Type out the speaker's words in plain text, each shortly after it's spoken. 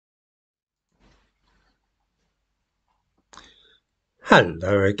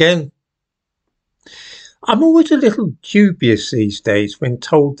Hello again. I'm always a little dubious these days when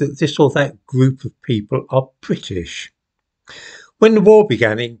told that this or that group of people are British. When the war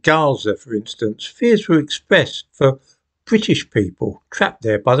began in Gaza, for instance, fears were expressed for British people trapped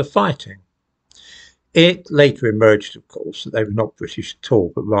there by the fighting. It later emerged, of course, that they were not British at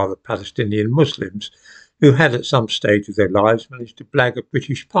all, but rather Palestinian Muslims who had at some stage of their lives managed to blag a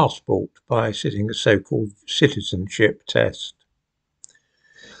British passport by sitting a so-called citizenship test.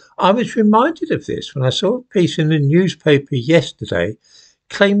 I was reminded of this when I saw a piece in the newspaper yesterday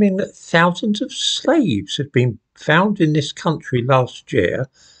claiming that thousands of slaves had been found in this country last year,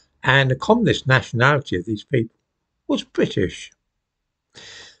 and the commonest nationality of these people was British.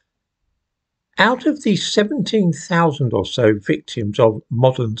 Out of the 17,000 or so victims of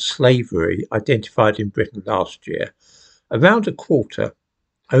modern slavery identified in Britain last year, around a quarter,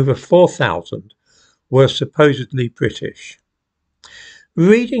 over 4,000, were supposedly British.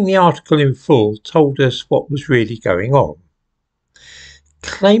 Reading the article in full told us what was really going on.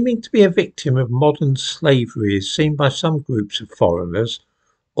 Claiming to be a victim of modern slavery is seen by some groups of foreigners,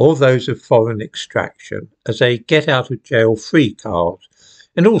 or those of foreign extraction, as a get-out-of-jail-free card,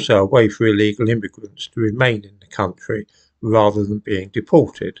 and also a way for illegal immigrants to remain in the country rather than being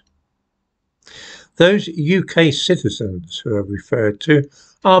deported. Those UK citizens who are referred to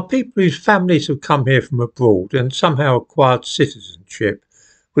are people whose families have come here from abroad and somehow acquired citizenship,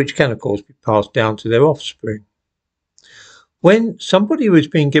 which can of course be passed down to their offspring. When somebody who has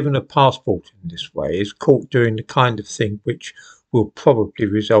been given a passport in this way is caught doing the kind of thing which will probably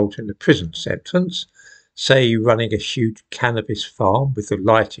result in a prison sentence, say running a huge cannabis farm with the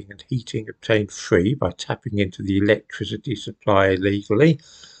lighting and heating obtained free by tapping into the electricity supply illegally,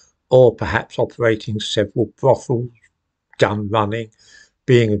 or perhaps operating several brothels, gun running,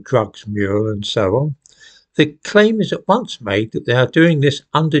 being a drugs mule and so on, the claim is at once made that they are doing this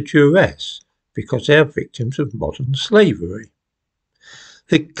under duress because they are victims of modern slavery.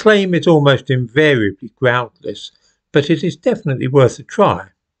 The claim is almost invariably groundless, but it is definitely worth a try.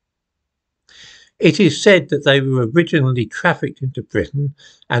 It is said that they were originally trafficked into Britain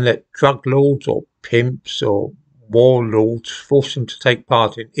and that drug lords or pimps or warlords forced them to take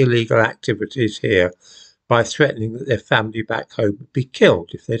part in illegal activities here by threatening that their family back home would be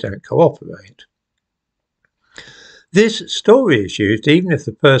killed if they don't cooperate. This story is used even if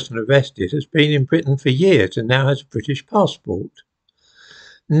the person arrested has been in Britain for years and now has a British passport.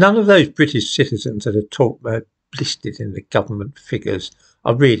 None of those British citizens that are listed in the government figures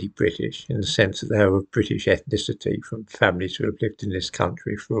are really British in the sense that they are of British ethnicity from families who have lived in this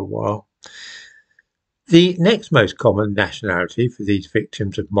country for a while. The next most common nationality for these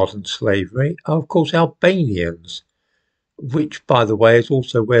victims of modern slavery are of course Albanians, which by the way is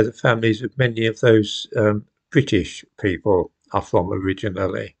also where the families of many of those British people are from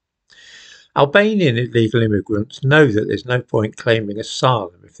originally. Albanian illegal immigrants know that there's no point claiming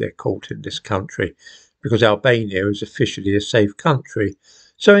asylum if they're caught in this country, because Albania is officially a safe country.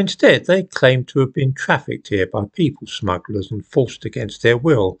 So instead they claim to have been trafficked here by people smugglers and forced against their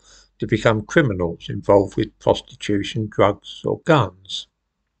will to become criminals involved with prostitution, drugs or guns.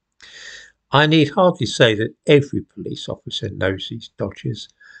 I need hardly say that every police officer knows these dodges,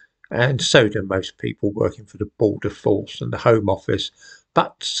 and so do most people working for the Border Force and the Home Office,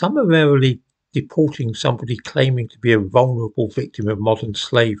 but summarily deporting somebody claiming to be a vulnerable victim of modern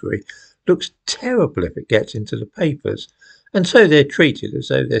slavery looks terrible if it gets into the papers, and so they're treated as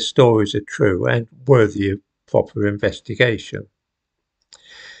though their stories are true and worthy of proper investigation.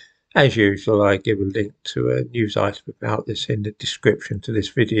 As usual, I give a link to a news item about this in the description to this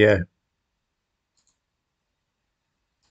video.